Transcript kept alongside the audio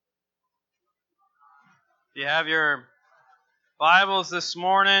If you have your Bibles this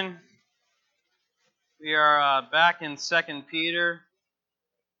morning, we are back in 2 Peter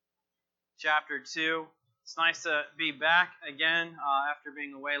chapter 2. It's nice to be back again after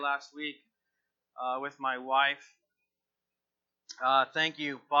being away last week with my wife. Thank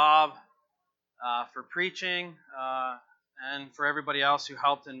you, Bob, for preaching and for everybody else who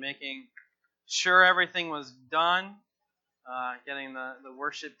helped in making sure everything was done, getting the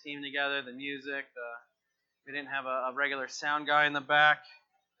worship team together, the music, we didn't have a regular sound guy in the back,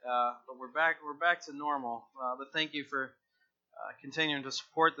 but we're back to normal. But thank you for continuing to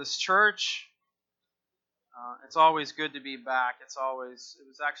support this church. It's always good to be back. It was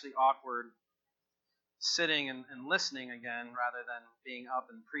actually awkward sitting and listening again rather than being up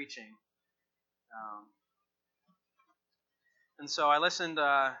and preaching. And so I listened.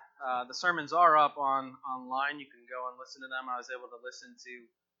 The sermons are up online. You can go and listen to them. I was able to listen to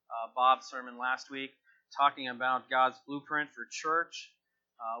Bob's sermon last week, talking about God's blueprint for church,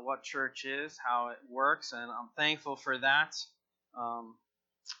 what church is, how it works, and I'm thankful for that.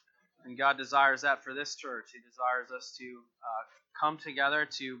 And God desires that for this church. He desires us to come together,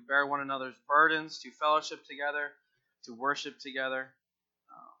 to bear one another's burdens, to fellowship together, to worship together.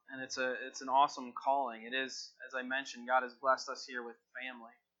 And it's an awesome calling. It is, as I mentioned, God has blessed us here with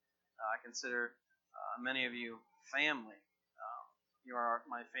family. I consider many of you family. You are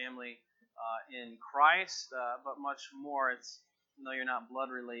my family in Christ, but much more, even though you're not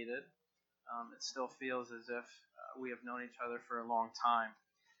blood related, it still feels as if we have known each other for a long time.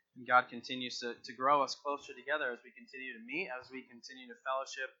 And God continues to grow us closer together as we continue to meet, as we continue to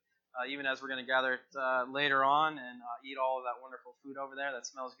fellowship, even as we're going to gather later on and eat all of that wonderful food over there that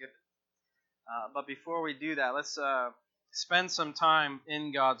smells good. But before we do that, let's spend some time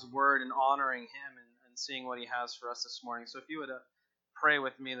in God's Word and honoring Him and seeing what He has for us this morning. So if you would pray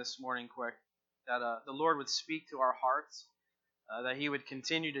with me this morning quick, that the Lord would speak to our hearts, that He would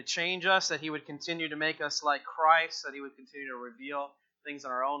continue to change us, that He would continue to make us like Christ, that He would continue to reveal things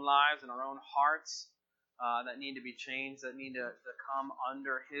in our own lives and our own hearts that need to be changed, that need to come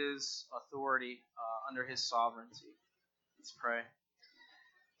under His authority, under His sovereignty. Let's pray.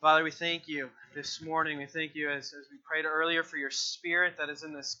 Father, we thank you this morning. We thank you as we prayed earlier for your Spirit that is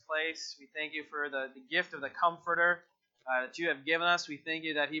in this place. We thank you for the gift of the Comforter that you have given us. We thank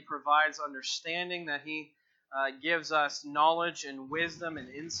you that He provides understanding, that He gives us knowledge and wisdom and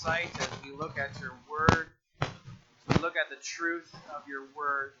insight as we look at your Word, as we look at the truth of your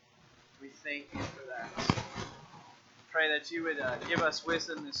Word. We thank you for that. Pray that you would give us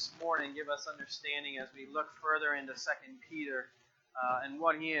wisdom this morning, give us understanding as we look further into 2 Peter and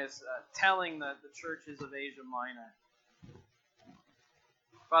what he is telling the churches of Asia Minor.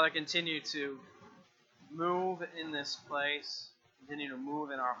 Father, continue to move in this place, continue to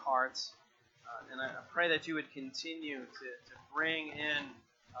move in our hearts, and I pray that you would continue to bring in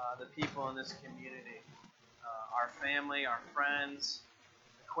the people in this community, our family, our friends,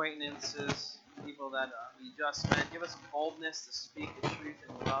 acquaintances, people that we just met. Give us a boldness to speak the truth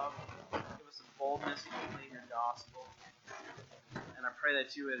in love. Give us a boldness to proclaim your gospel. And I pray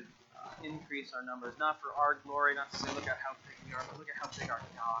that you would increase our numbers, not for our glory, not to say, look at how big we are, but look at how big our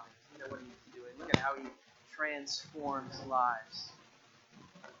God is. Look at what He's doing. Look at how He transforms lives.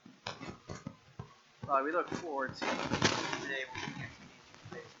 Father, we look forward to the day when we get to meet you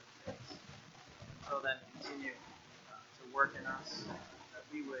face to face. So then, continue to work in us, that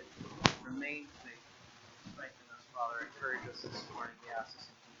we would remain faithful. Strengthen us, Father. Encourage us this morning. We ask this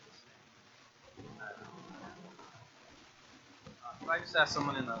in Jesus' name. If I just ask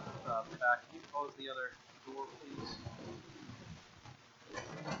someone in the back, can you close the other door, please?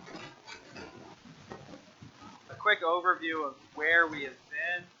 A quick overview of where we have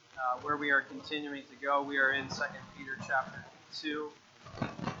been, where we are continuing to go. We are in 2 Peter chapter 2.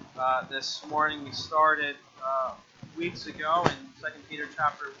 This morning we started weeks ago in 2 Peter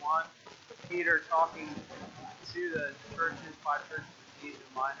chapter 1. Peter talking to the churches, 5 churches in Asia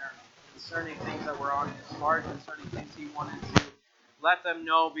Minor, concerning things that were on his heart, concerning things he wanted to let them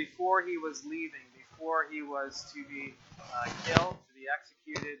know before he was leaving, before he was to be killed, to be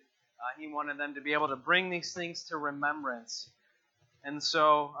executed. He wanted them to be able to bring these things to remembrance. And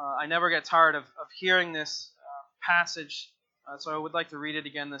so I never get tired of hearing this passage, so I would like to read it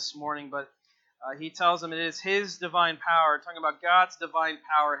again this morning. But he tells them it is his divine power, talking about God's divine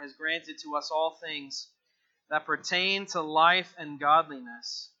power, has granted to us all things that pertain to life and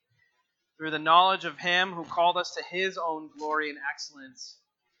godliness, through the knowledge of Him who called us to His own glory and excellence,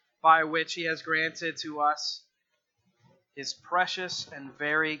 by which He has granted to us His precious and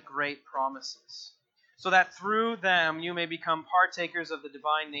very great promises, so that through them you may become partakers of the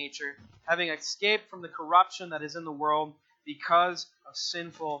divine nature, having escaped from the corruption that is in the world because of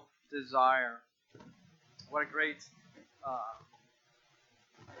sinful desire. What a great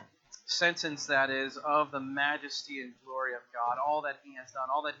sentence that is of the majesty and glory of God, all that He has done,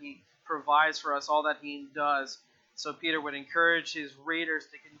 all that He provides for us, all that He does. So Peter would encourage his readers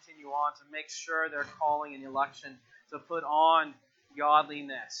to continue on, to make sure their calling and election, to put on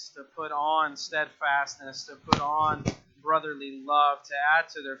godliness, to put on steadfastness, to put on brotherly love, to add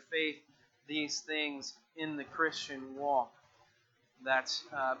to their faith these things in the Christian walk. That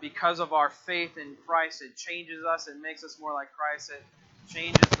because of our faith in Christ, it changes us, it makes us more like Christ, it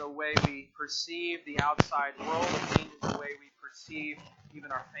changes the way we perceive the outside world, it changes the way we perceive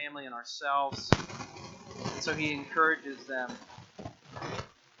even our family and ourselves. And so he encourages them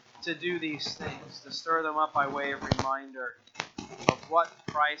to do these things, to stir them up by way of reminder of what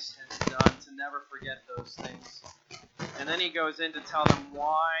Christ has done, to never forget those things. And then he goes in to tell them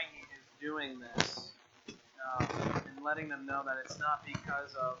why he is doing this, and letting them know that it's not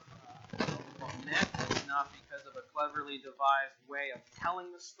because of myth, it's not because of a cleverly devised way of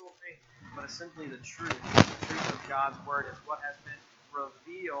telling the story, but it's simply the truth. The truth of God's Word is what has been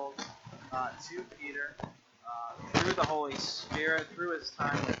revealed to Peter through the Holy Spirit, through his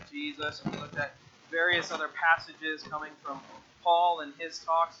time with Jesus. And we looked at various other passages coming from Paul and his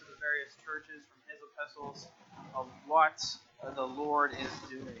talks to the various churches, from his epistles, of what the Lord is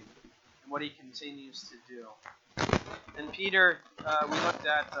doing and what he continues to do. And Peter, we looked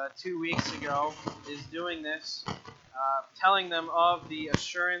at 2 weeks ago, is doing this, telling them of the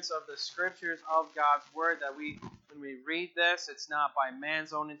assurance of the Scriptures of God's Word, that when we read this, it's not by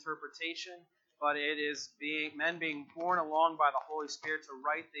man's own interpretation, but it is men being borne along by the Holy Spirit to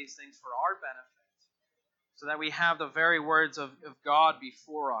write these things for our benefit, so that we have the very words of God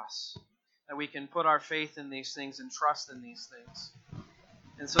before us, that we can put our faith in these things and trust in these things.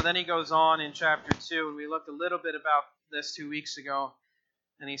 And so then he goes on in chapter 2, and we looked a little bit about this 2 weeks ago,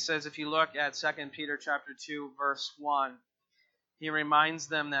 and he says, if you look at 2 Peter chapter 2, verse 1, he reminds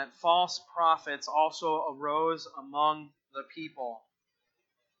them that false prophets also arose among the people.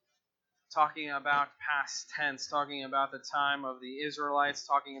 Talking about past tense, talking about the time of the Israelites,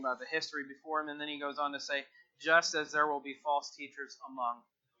 talking about the history before him, and then he goes on to say, just as there will be false teachers among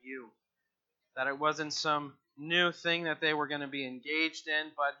you. That it wasn't some new thing that they were going to be engaged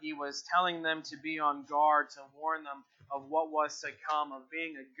in, but he was telling them to be on guard, to warn them of what was to come, of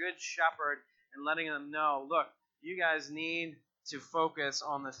being a good shepherd and letting them know, look, you guys need to focus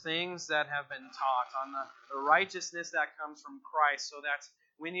on the things that have been taught, on the righteousness that comes from Christ, so that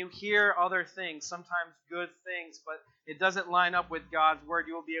when you hear other things, sometimes good things, but it doesn't line up with God's Word,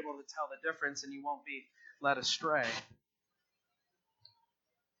 you will be able to tell the difference and you won't be led astray.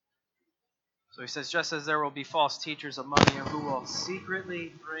 So he says, just as there will be false teachers among you who will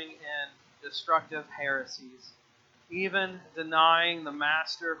secretly bring in destructive heresies, even denying the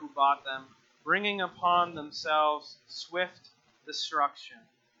master who bought them, bringing upon themselves swift destruction.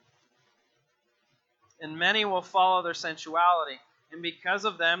 And many will follow their sensuality, and because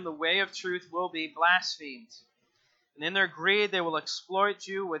of them the way of truth will be blasphemed. And in their greed they will exploit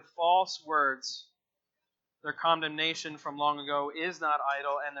you with false words. Their condemnation from long ago is not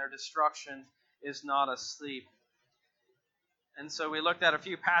idle, and their destruction is not asleep. And so we looked at a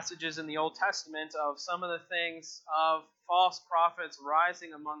few passages in the Old Testament of some of the things of false prophets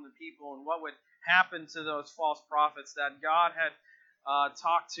rising among the people, and what would happen to those false prophets, that God had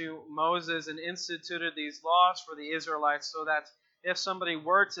talked to Moses and instituted these laws for the Israelites, so that if somebody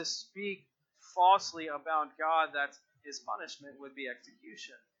were to speak falsely about God, that his punishment would be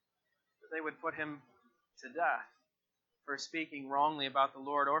execution. That they would put him to death for speaking wrongly about the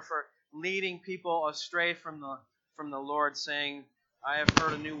Lord, or for leading people astray from the Lord, saying, I have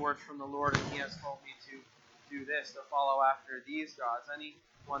heard a new word from the Lord, and he has told me to do this, to follow after these gods.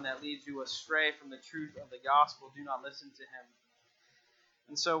 Anyone that leads you astray from the truth of the gospel, do not listen to him.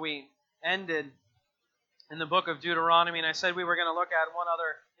 And so we ended in the book of Deuteronomy, and I said we were going to look at one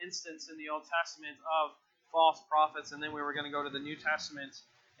other instance in the Old Testament of false prophets, and then we were going to go to the New Testament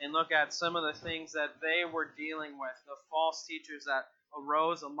and look at some of the things that they were dealing with, the false teachers that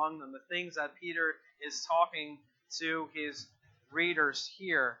arose among them, the things that Peter is talking to his readers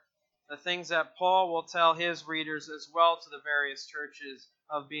here, the things that Paul will tell his readers as well to the various churches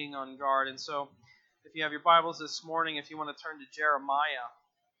of being on guard. And so, if you have your Bibles this morning, if you want to turn to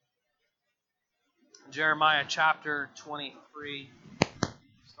Jeremiah chapter 23,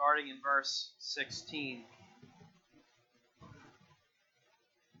 starting in verse 16.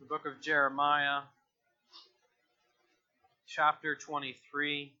 The book of Jeremiah, chapter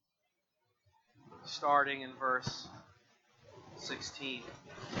 23, starting in verse 16.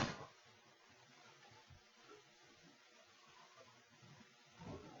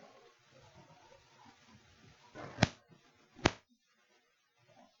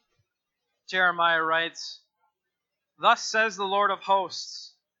 Jeremiah writes, "Thus says the Lord of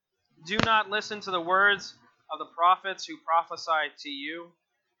hosts, do not listen to the words of the prophets who prophesy to you,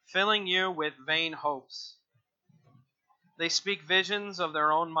 filling you with vain hopes. They speak visions of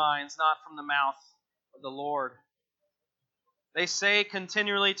their own minds, not from the mouth of the Lord. They say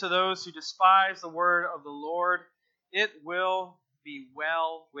continually to those who despise the word of the Lord, it will be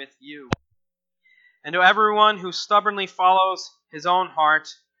well with you. And to everyone who stubbornly follows his own heart,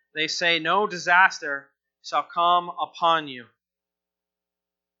 they say, no disaster shall come upon you."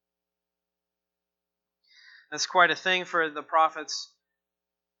 That's quite a thing for the prophets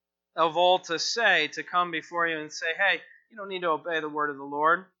of old to say, to come before you and say, hey, you don't need to obey the word of the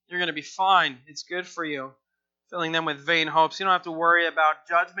Lord. You're going to be fine. It's good for you. Filling them with vain hopes. You don't have to worry about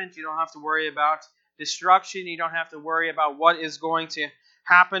judgment. You don't have to worry about destruction. You don't have to worry about what is going to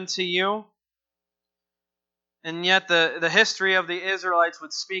happen to you. And yet the history of the Israelites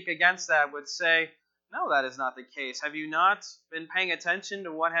would speak against that, would say, no, that is not the case. Have you not been paying attention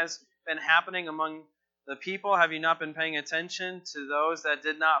to what has been happening among the people? Have you not been paying attention to those that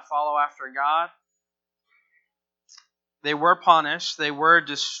did not follow after God? They were punished. They were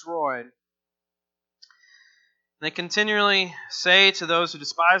destroyed. They continually say to those who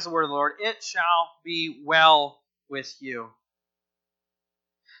despise the word of the Lord, it shall be well with you.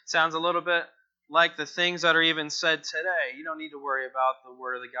 Sounds a little bit like the things that are even said today. You don't need to worry about the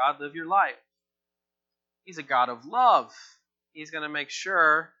word of the God. Live your life. He's a God of love. He's going to make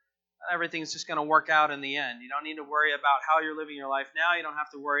sure everything's just going to work out in the end. You don't need to worry about how you're living your life now. You don't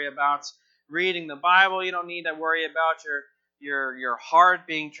have to worry about reading the Bible. You don't need to worry about your heart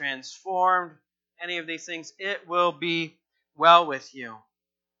being transformed. Any of these things, it will be well with you.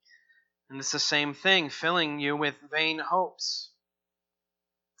 And it's the same thing, filling you with vain hopes.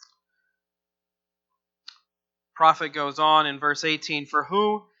 Prophet goes on in verse 18, "For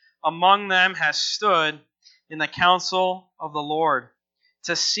who among them has stood in the counsel of the Lord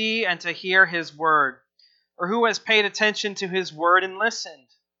to see and to hear his word? Or who has paid attention to his word and listened?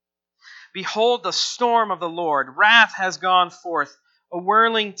 Behold, the storm of the Lord, wrath has gone forth, a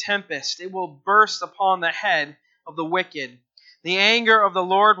whirling tempest. It will burst upon the head of the wicked. The anger of the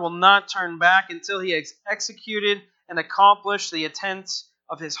Lord will not turn back until he has executed and accomplished the intent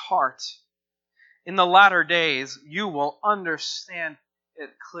of his heart. In the latter days, you will understand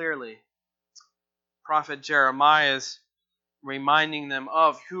it clearly." Prophet Jeremiah is reminding them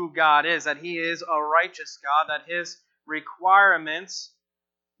of who God is, that he is a righteous God, that his requirements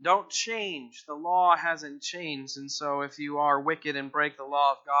don't change. The law hasn't changed. And so if you are wicked and break the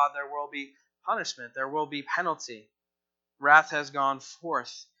law of God, there will be punishment. There will be penalty. Wrath has gone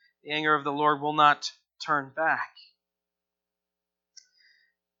forth. The anger of the Lord will not turn back.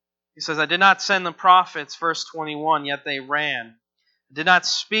 He says, "I did not send the prophets," verse 21, "yet they ran. I did not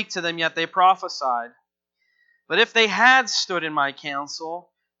speak to them, yet they prophesied. But if they had stood in my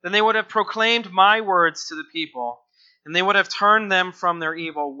counsel, then they would have proclaimed my words to the people, and they would have turned them from their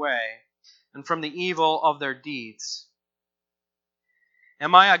evil way, and from the evil of their deeds.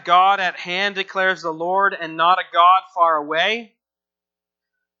 Am I a God at hand, declares the Lord, and not a God far away?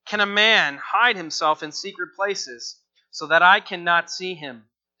 Can a man hide himself in secret places, so that I cannot see him,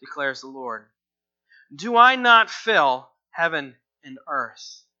 declares the Lord? Do I not fill heaven and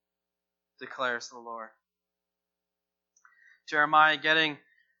earth, declares the Lord?" Jeremiah getting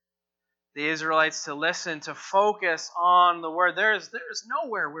the Israelites to listen, to focus on the word. There's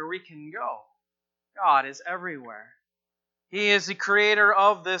nowhere where we can go. God is everywhere. He is the creator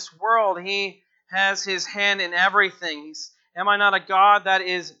of this world. He has his hand in everything. Am I not a God that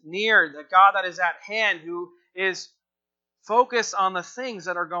is near, the God that is at hand, who is focused on the things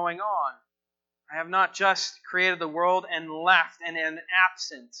that are going on? I have not just created the world and left and am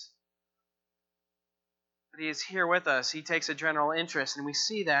absent. But he is here with us. He takes a general interest, and we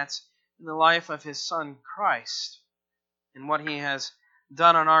see that in the life of his Son Christ and what he has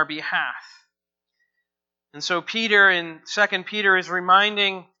done on our behalf. And so Peter in 2 Peter is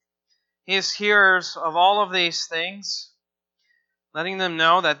reminding his hearers of all of these things, letting them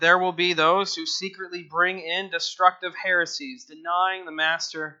know that there will be those who secretly bring in destructive heresies, denying the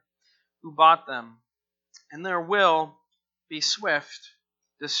master who bought them. And there will be swift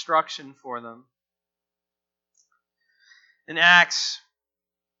destruction for them. In Acts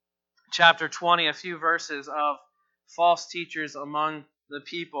chapter 20, a few verses of false teachers among the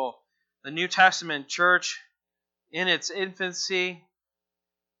people. The New Testament church in its infancy,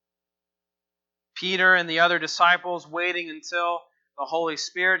 Peter and the other disciples waiting until the Holy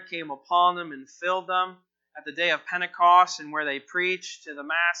Spirit came upon them and filled them at the day of Pentecost, and where they preached to the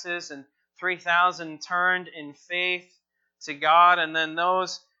masses, and 3,000 turned in faith to God. And then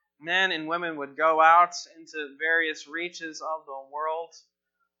those men and women would go out into various reaches of the world,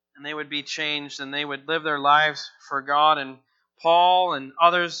 and they would be changed, and they would live their lives for God. And Paul and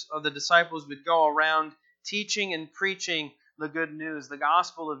others of the disciples would go around teaching and preaching the good news, the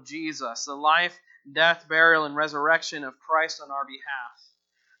gospel of Jesus, the life, death, burial, and resurrection of Christ on our behalf.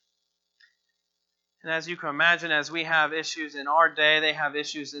 And as you can imagine, as we have issues in our day, they have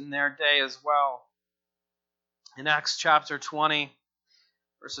issues in their day as well. In Acts chapter 20,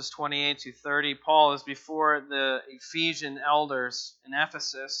 verses 28 to 30, Paul is before the Ephesian elders in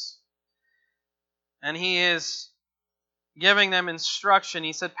Ephesus, and he is giving them instruction.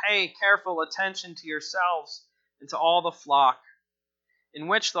 He said, "Pay careful attention to yourselves and to all the flock, in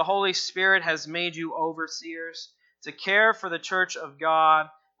which the Holy Spirit has made you overseers, to care for the church of God,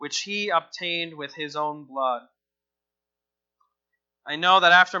 which he obtained with his own blood. I know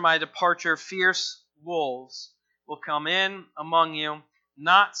that after my departure, fierce wolves will come in among you,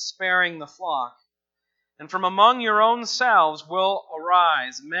 not sparing the flock. And from among your own selves will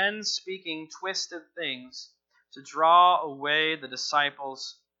arise men speaking twisted things to draw away the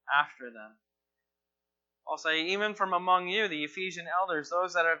disciples after them." I'll say, even from among you, the Ephesian elders,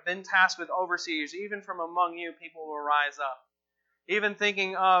 those that have been tasked with overseers, even from among you, people will rise up. Even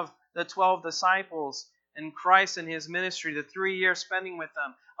thinking of the 12 disciples and Christ and his ministry, the 3 years spending with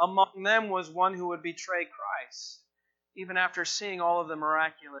them, among them was one who would betray Christ, even after seeing all of the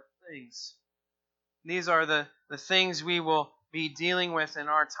miraculous things. These are the things we will be dealing with in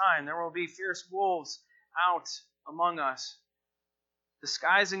our time. There will be fierce wolves out among us,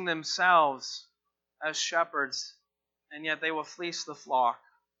 disguising themselves as shepherds, and yet they will fleece the flock.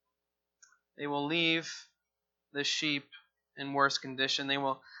 They will leave the sheep in worse condition. They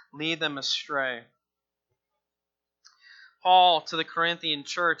will lead them astray. Paul to the Corinthian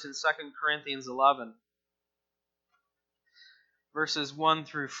church in 2 Corinthians 11, verses 1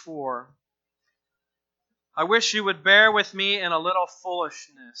 through 4. "I wish you would bear with me in a little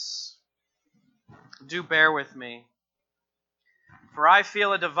foolishness. Do bear with me. For I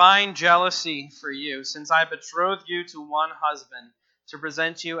feel a divine jealousy for you, since I betrothed you to one husband, to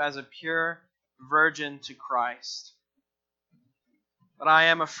present you as a pure virgin to Christ. But I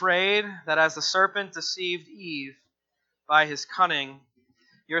am afraid that as the serpent deceived Eve by his cunning,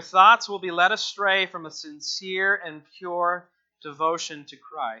 your thoughts will be led astray from a sincere and pure devotion to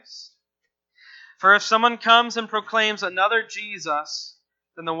Christ. For if someone comes and proclaims another Jesus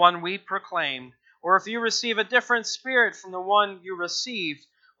than the one we proclaimed, or if you receive a different spirit from the one you received,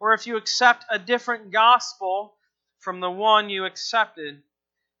 or if you accept a different gospel from the one you accepted,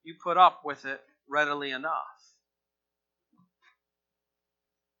 you put up with it readily enough."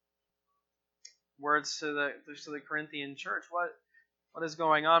 Words to the Corinthian church. What is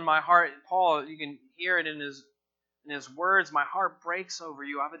going on? My heart, Paul, you can hear it in his words. My heart breaks over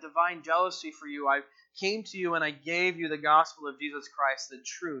you. I have a divine jealousy for you. I came to you and I gave you the gospel of Jesus Christ, the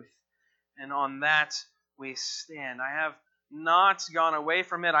truth. And on that we stand. I have not gone away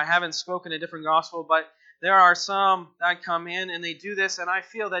from it. I haven't spoken a different gospel, but there are some that come in and they do this, and I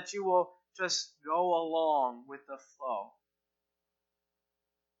feel that you will just go along with the flow.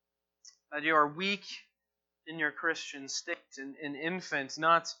 That you are weak in your Christian state, an infant,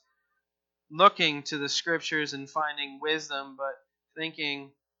 not looking to the Scriptures and finding wisdom, but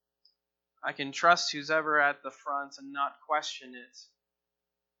thinking, I can trust who's ever at the front and not question it,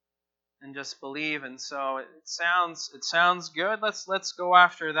 and just believe. And so it sounds good. Let's go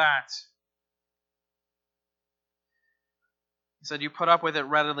after that. He said, you put up with it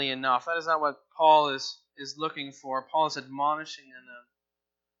readily enough. That is not what Paul is looking for. Paul is admonishing in them.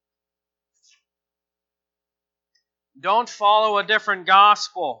 Don't follow a different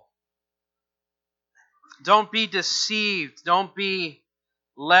gospel. Don't be deceived. Don't be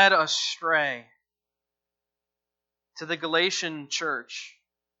led astray. To the Galatian church,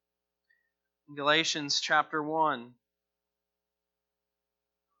 Galatians chapter 1.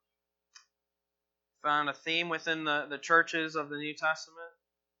 Found a theme within the churches of the New Testament.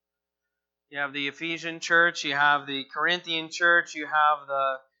 You have the Ephesian church, you have the Corinthian church, you have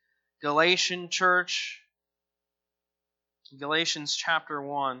the Galatian church. Galatians chapter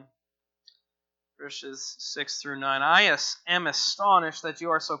 1, verses 6 through 9. I am astonished that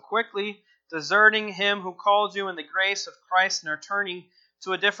you are so quickly deserting him who called you in the grace of Christ and are turning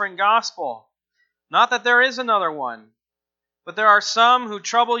to a different gospel. Not that there is another one, but there are some who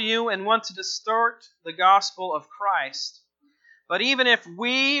trouble you and want to distort the gospel of Christ. But even if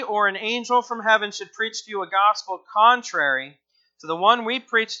we or an angel from heaven should preach to you a gospel contrary to the one we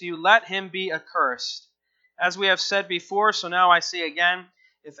preach to you, let him be accursed. As we have said before, so now I say again,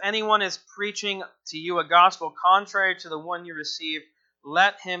 if anyone is preaching to you a gospel contrary to the one you received,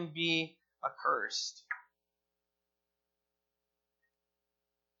 let him be accursed.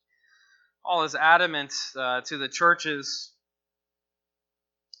 Paul is adamant to the churches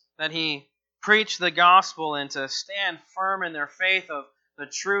that he preach the gospel and to stand firm in their faith of the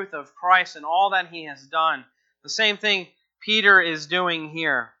truth of Christ and all that he has done. The same thing Peter is doing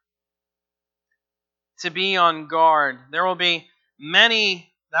here. To be on guard. There will be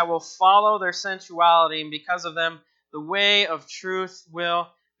many that will follow their sensuality, and because of them, the way of truth will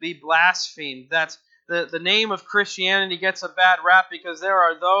be blasphemed. That the name of Christianity gets a bad rap because there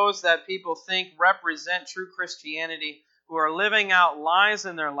are those that people think represent true Christianity, who are living out lies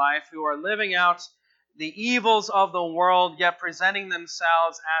in their life, who are living out the evils of the world, yet presenting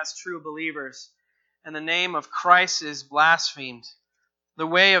themselves as true believers. And the name of Christ is blasphemed. The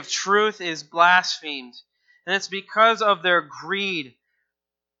way of truth is blasphemed. And it's because of their greed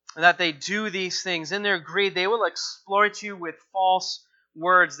that they do these things. In their greed, they will exploit you with false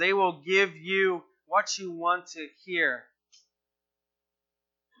words. They will give you what you want to hear.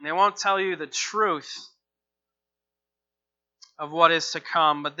 And they won't tell you the truth of what is to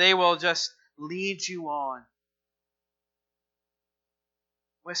come, but they will just lead you on.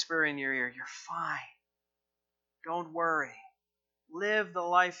 Whisper in your ear, you're fine. Don't worry. Live the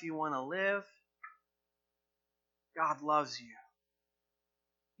life you want to live. God loves you.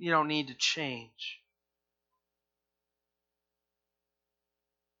 You don't need to change.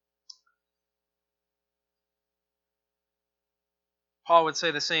 Paul would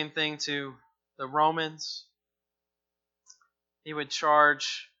say the same thing to the Romans. He would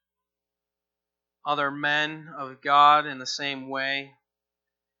charge other men of God in the same way.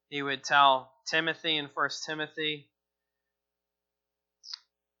 He would tell Timothy in 1 Timothy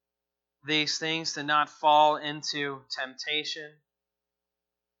these things, to not fall into temptation.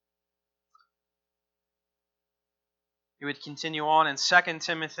 He would continue on in 2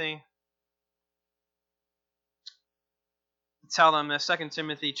 Timothy. Tell them this, 2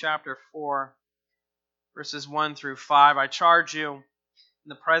 Timothy chapter 4, verses 1 through 5. I charge you in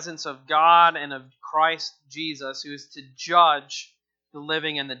the presence of God and of Christ Jesus, who is to judge the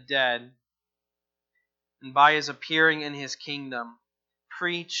living and the dead, and by his appearing in his kingdom,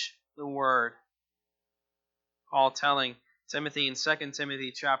 preach the word. Paul telling Timothy in 2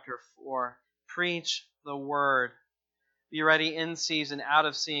 Timothy chapter 4, preach the word. Be ready in season, out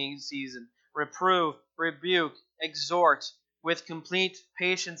of season. Reprove, rebuke, exhort with complete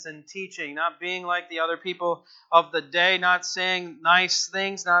patience and teaching, not being like the other people of the day, not saying nice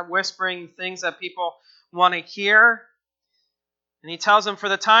things, not whispering things that people want to hear. And he tells them, for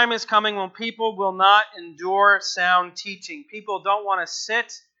the time is coming when people will not endure sound teaching. People don't want to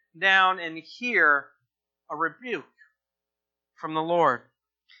sit down and hear a rebuke from the Lord.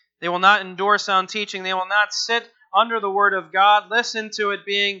 They will not endure sound teaching. They will not sit under the Word of God, listen to it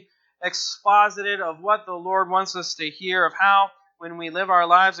being exposited of what the Lord wants us to hear, of how when we live our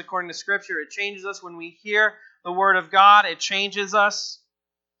lives according to Scripture, it changes us. When we hear the Word of God, it changes us.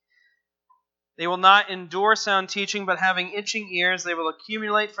 They will not endure sound teaching, but having itching ears, they will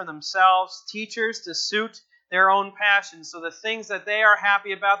accumulate for themselves teachers to suit their own passions. So the things that they are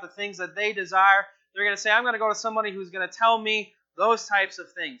happy about, the things that they desire, they're going to say, I'm going to go to somebody who's going to tell me those types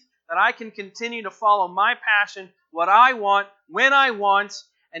of things, that I can continue to follow my passion, what I want, when I want,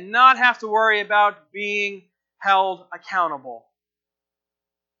 and not have to worry about being held accountable.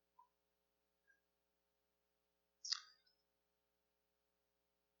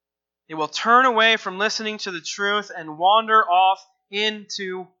 They will turn away from listening to the truth and wander off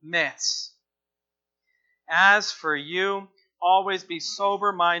into myths. As for you, always be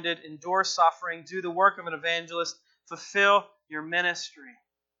sober-minded, endure suffering, do the work of an evangelist, fulfill your ministry.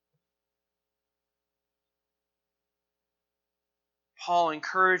 Paul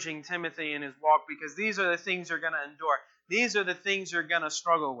encouraging Timothy in his walk, because these are the things you're going to endure. These are the things you're going to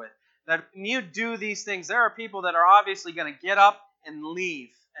struggle with. That when you do these things, there are people that are obviously going to get up and leave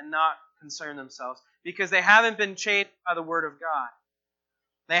and not concern themselves because they haven't been changed by the Word of God.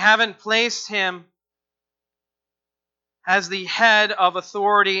 They haven't placed Him as the head of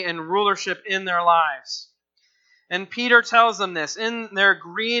authority and rulership in their lives. And Peter tells them this. In their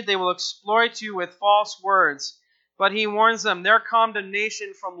greed, they will exploit you with false words. But he warns them, their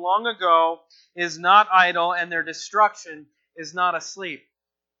condemnation from long ago is not idle, and their destruction is not asleep.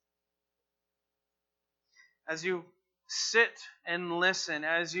 As you sit and listen,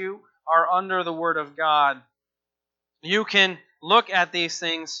 as you are under the Word of God, you can look at these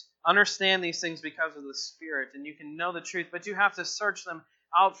things, understand these things because of the Spirit, and you can know the truth, but you have to search them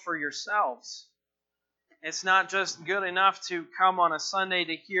out for yourselves. It's not just good enough to come on a Sunday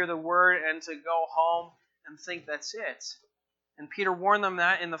to hear the Word and to go home and think that's it. And Peter warned them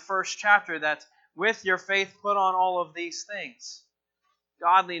that in the first chapter, that with your faith put on all of these things.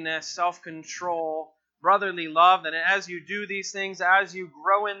 Godliness, self-control, brotherly love, that as you do these things, as you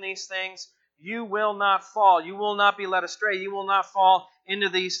grow in these things, you will not fall. You will not be led astray. You will not fall into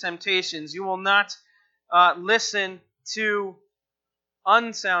these temptations. You will not listen to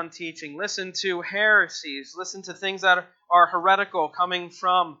unsound teaching, listen to heresies, listen to things that are heretical coming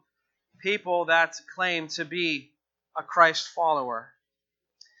from people that claim to be a Christ follower.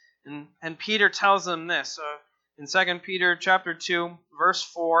 And Peter tells them this. In 2 Peter chapter 2, verse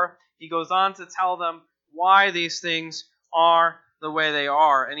 4, he goes on to tell them why these things are the way they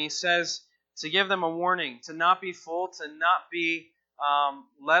are. And he says to give them a warning, to not be fooled, to not be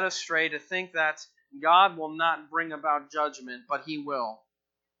led astray, to think that God will not bring about judgment, but He will.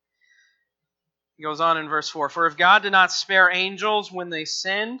 He goes on in verse 4, "For if God did not spare angels when they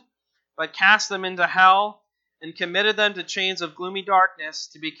sinned, but cast them into hell, and committed them to chains of gloomy darkness,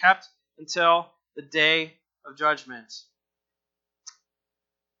 to be kept until the day of judgment."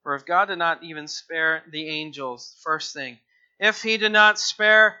 For if God did not even spare the angels, first thing. If He did not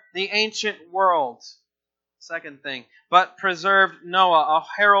spare the ancient world, second thing. But preserved Noah, a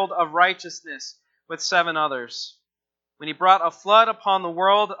herald of righteousness, with 7 others, when He brought a flood upon the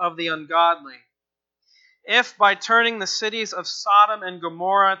world of the ungodly. If by turning the cities of Sodom and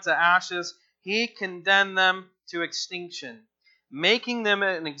Gomorrah to ashes, He condemned them to extinction, making them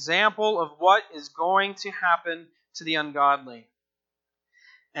an example of what is going to happen to the ungodly.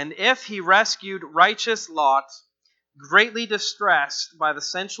 And if He rescued righteous Lot, greatly distressed by the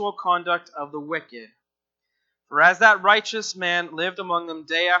sensual conduct of the wicked. For as that righteous man lived among them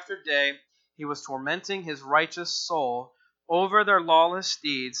day after day, he was tormenting his righteous soul over their lawless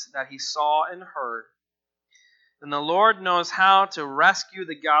deeds that he saw and heard. And the Lord knows how to rescue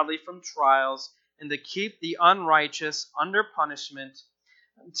the godly from trials and to keep the unrighteous under punishment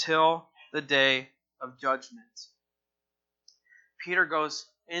until the day of judgment. Peter goes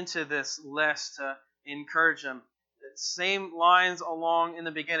into this list to encourage them. Same lines along in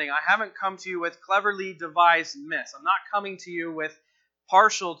the beginning. I haven't come to you with cleverly devised myths. I'm not coming to you with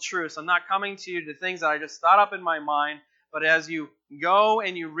partial truths. I'm not coming to you to things that I just thought up in my mind. But as you go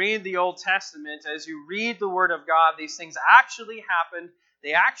and you read the Old Testament, as you read the Word of God, these things actually happened.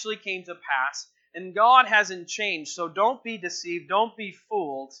 They actually came to pass. And God hasn't changed. So don't be deceived. Don't be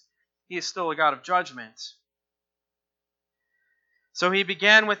fooled. He is still a God of judgment. So He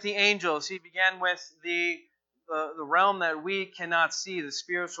began with the angels. He began with the realm that we cannot see, the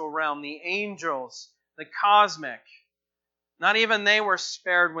spiritual realm, the angels, the cosmic. Not even they were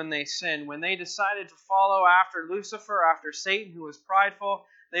spared when they sinned. When they decided to follow after Lucifer, after Satan, who was prideful,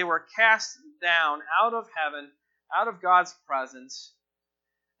 they were cast down out of heaven, out of God's presence,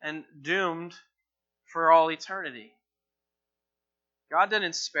 and doomed for all eternity. God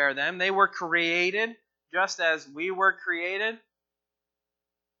didn't spare them. They were created just as we were created.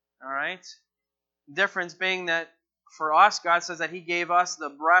 All right? Difference being that for us, God says that He gave us the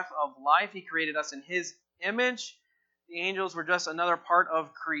breath of life. He created us in His image. The angels were just another part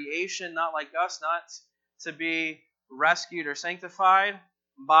of creation, not like us, not to be rescued or sanctified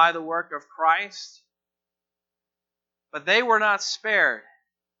by the work of Christ. But they were not spared.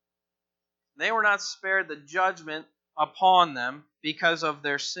 They were not spared the judgment upon them because of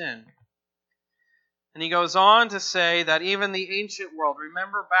their sin. And he goes on to say that even the ancient world,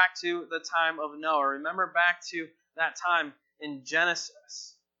 remember back to the time of Noah, remember back to that time in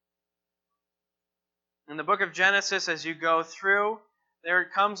Genesis. In the book of Genesis, as you go through, there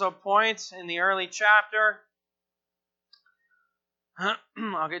comes a point in the early chapter.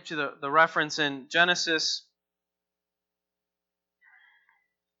 I'll get you the reference in Genesis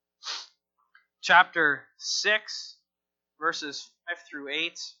chapter 6, verses 5 through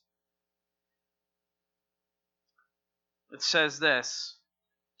 8. It says this.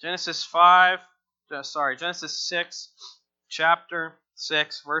 Genesis 6, chapter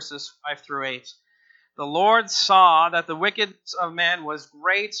 6, verses 5 through 8. The Lord saw that the wickedness of man was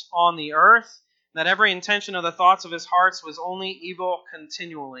great on the earth, that every intention of the thoughts of his hearts was only evil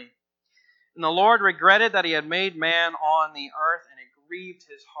continually. And the Lord regretted that He had made man on the earth, and it grieved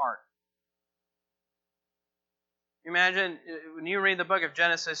His heart. Imagine, when you read the book of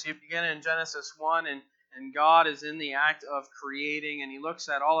Genesis, you begin in Genesis 1, and God is in the act of creating, and He looks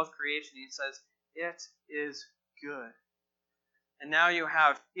at all of creation, and He says, it is good. And now you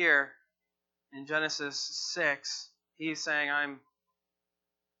have here, in Genesis 6, he's saying, I'm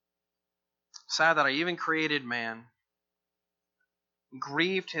sad that I even created man.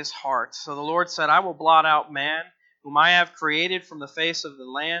 Grieved his heart. So the Lord said, I will blot out man, whom I have created from the face of the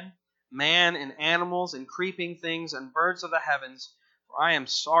land, man and animals and creeping things and birds of the heavens, for I am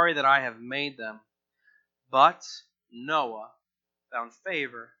sorry that I have made them. But Noah found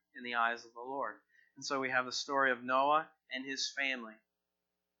favor in the eyes of the Lord. And so we have the story of Noah and his family.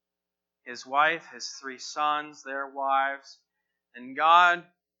 His wife, his 3 sons, their wives, and God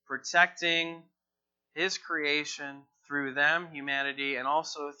protecting his creation through them, humanity, and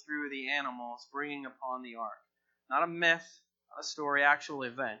also through the animals, bringing upon the ark. Not a myth, not a story, actual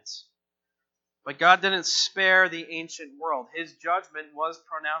events. But God didn't spare the ancient world. His judgment was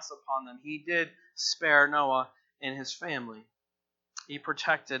pronounced upon them. He did spare Noah and his family. He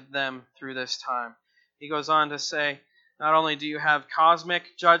protected them through this time. He goes on to say, not only do you have cosmic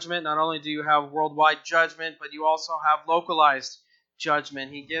judgment, not only do you have worldwide judgment, but you also have localized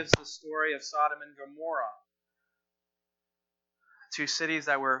judgment. He gives the story of Sodom and Gomorrah, 2 cities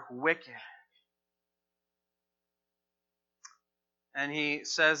that were wicked. And he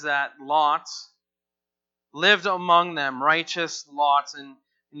says that Lot lived among them, righteous Lot. And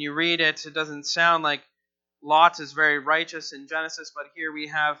when you read it, it doesn't sound like Lot is very righteous in Genesis, but here we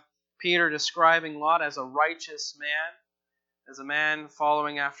have Peter describing Lot as a righteous man, as a man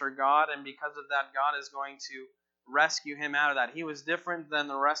following after God, and because of that, God is going to rescue him out of that. He was different than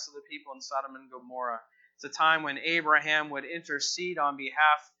the rest of the people in Sodom and Gomorrah. It's a time when Abraham would intercede on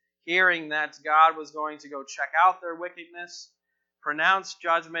behalf, hearing that God was going to go check out their wickedness, pronounce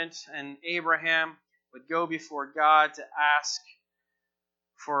judgment, and Abraham would go before God to ask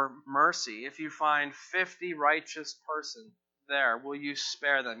for mercy. If you find 50 righteous persons there, will you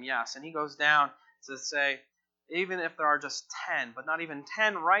spare them? Yes. And he goes down to say, even if there are just 10, but not even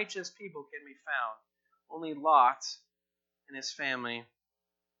 10 righteous people can be found, only Lot and his family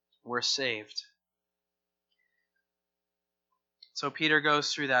were saved. So Peter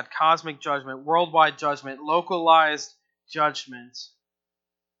goes through that cosmic judgment, worldwide judgment, localized judgment.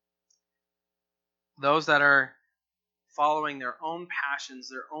 Those that are following their own passions,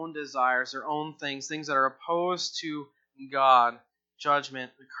 their own desires, their own things that are opposed to God,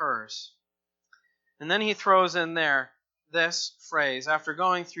 judgment occurs. And then he throws in there this phrase, after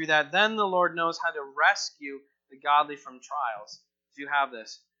going through that, then the Lord knows how to rescue the godly from trials. If you have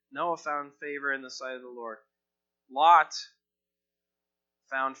this, Noah found favor in the sight of the Lord. Lot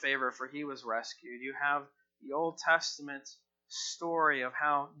found favor, for he was rescued. You have the Old Testament story of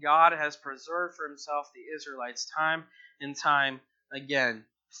how God has preserved for himself the Israelites time and time again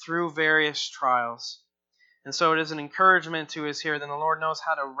through various trials. And so it is an encouragement to us here that the Lord knows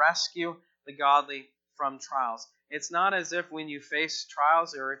how to rescue the godly from trials. It's not as if when you face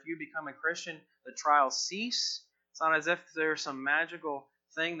trials or if you become a Christian, the trials cease. It's not as if there's some magical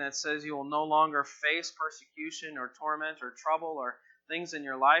thing that says you will no longer face persecution or torment or trouble or things in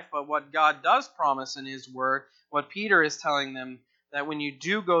your life. But what God does promise in His Word, what Peter is telling them, that when you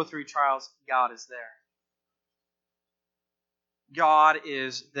do go through trials, God is there. God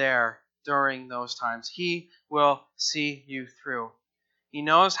is there during those times. He will see you through. He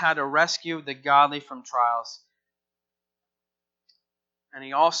knows how to rescue the godly from trials. And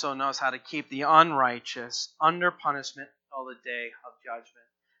He also knows how to keep the unrighteous under punishment till the day of judgment.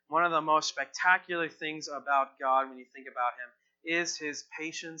 One of the most spectacular things about God when you think about Him is His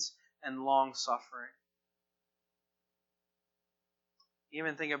patience and long-suffering.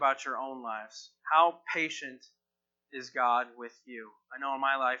 Even think about your own lives. How patient is God with you? I know in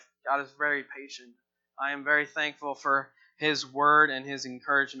my life, God is very patient. I am very thankful for His Word and His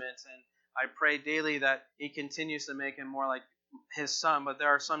encouragement, and I pray daily that He continues to make Him more like His Son. But there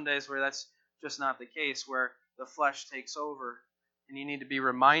are some days where that's just not the case, where the flesh takes over, and you need to be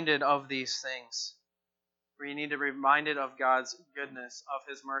reminded of these things. Where you need to be reminded of God's goodness, of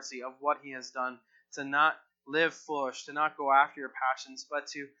His mercy, of what He has done, to not live foolish, to not go after your passions, but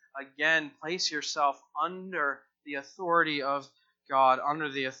to again place yourself under the authority of God, under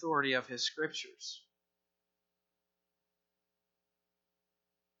the authority of His Scriptures.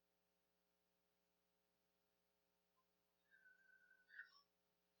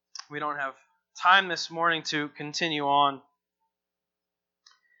 We don't have time this morning to continue on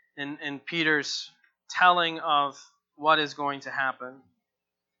in Peter's telling of what is going to happen.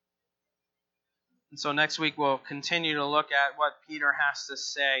 And so next week we'll continue to look at what Peter has to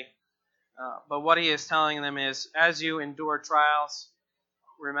say. But what he is telling them is, as you endure trials,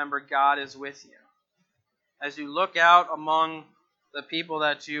 remember God is with you. As you look out among the people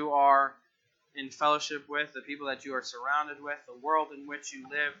that you are in fellowship with, the people that you are surrounded with, the world in which you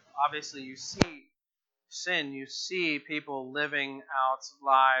live, obviously you see sin. You see people living out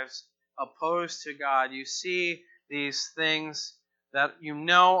lives opposed to God. You see these things that you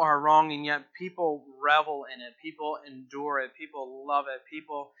know are wrong, and yet people revel in it. People endure it. People love it.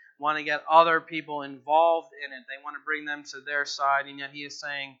 People want to get other people involved in it. They want to bring them to their side, and yet he is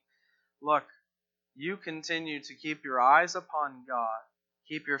saying, look, you continue to keep your eyes upon God.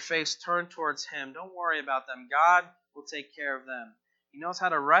 Keep your face turned towards Him. Don't worry about them. God will take care of them. He knows how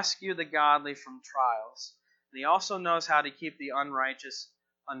to rescue the godly from trials. And He also knows how to keep the unrighteous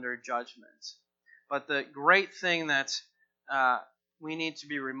under judgment. But the great thing that we need to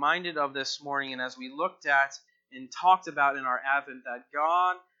be reminded of this morning, and as we looked at and talked about in our Advent, that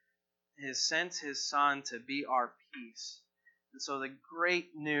God has sent His Son to be our peace. And so the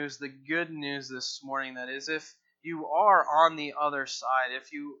great news, the good news this morning, that is, if you are on the other side,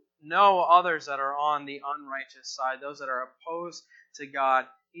 if you know others that are on the unrighteous side, those that are opposed to God,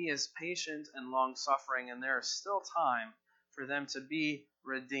 He is patient and long-suffering, and there is still time for them to be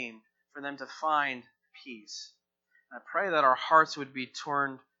redeemed, for them to find peace. And I pray that our hearts would be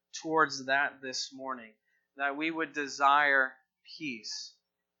turned towards that this morning, that we would desire peace,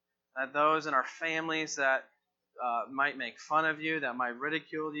 that those in our families that might make fun of you, that might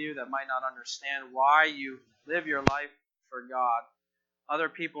ridicule you, that might not understand why you live your life for God. Other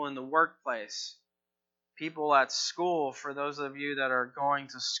people in the workplace, people at school, for those of you that are going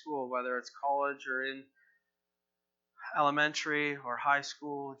to school, whether it's college or in elementary or high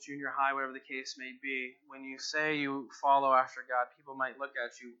school, junior high, whatever the case may be, when you say you follow after God, people might look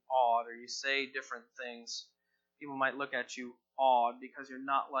at you awed, or you say different things. People might look at you awed because you're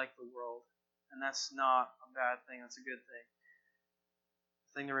not like the world. And that's not a bad thing. That's a good thing.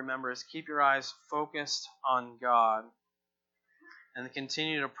 The thing to remember is keep your eyes focused on God and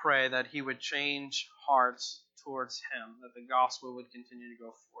continue to pray that He would change hearts towards Him, that the gospel would continue to go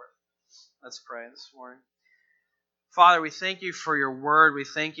forth. Let's pray this morning. Father, we thank You for Your word. We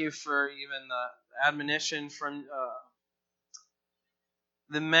thank You for even the admonition from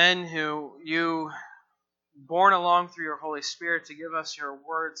the men who You borne along through Your Holy Spirit to give us Your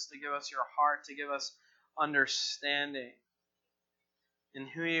words, to give us Your heart, to give us understanding in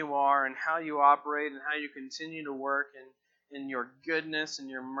who You are and how You operate and how You continue to work in Your goodness and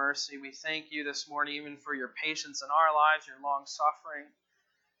Your mercy. We thank You this morning even for Your patience in our lives, Your long-suffering.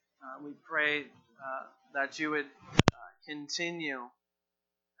 We pray that You would continue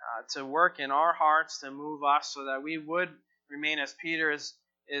to work in our hearts, to move us so that we would remain, as Peter is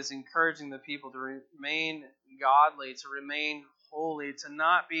encouraging the people, to remain godly, to remain holy, to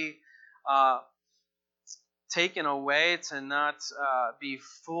not be taken away, to not be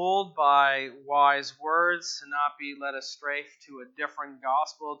fooled by wise words, to not be led astray to a different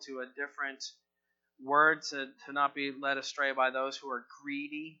gospel, to a different word, to not be led astray by those who are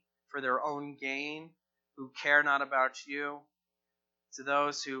greedy for their own gain, who care not about You, to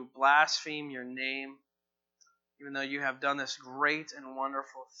those who blaspheme Your name, even though You have done this great and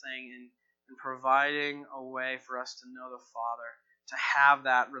wonderful thing in providing a way for us to know the Father, to have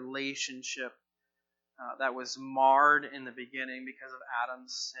that relationship that was marred in the beginning because of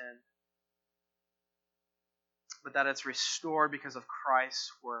Adam's sin, but that it's restored because of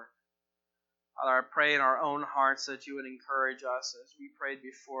Christ's work. Father, I pray in our own hearts that You would encourage us as we prayed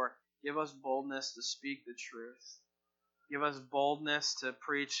before. Give us boldness to speak the truth. Give us boldness to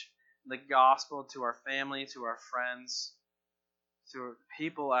preach the gospel to our family, to our friends, to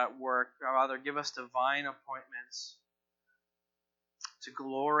people at work. Father, give us divine appointments to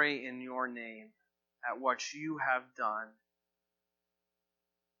glory in Your name at what You have done.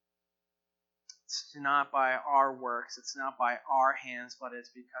 It's not by our works, it's not by our hands, but it's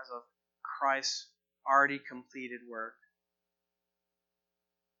because of Christ's already completed work.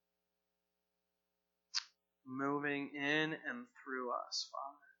 Moving in and through us,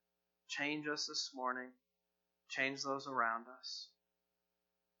 Father. Change us this morning. Change those around us.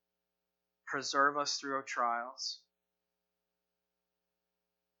 Preserve us through our trials.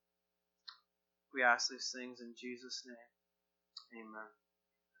 We ask these things in Jesus' name. Amen.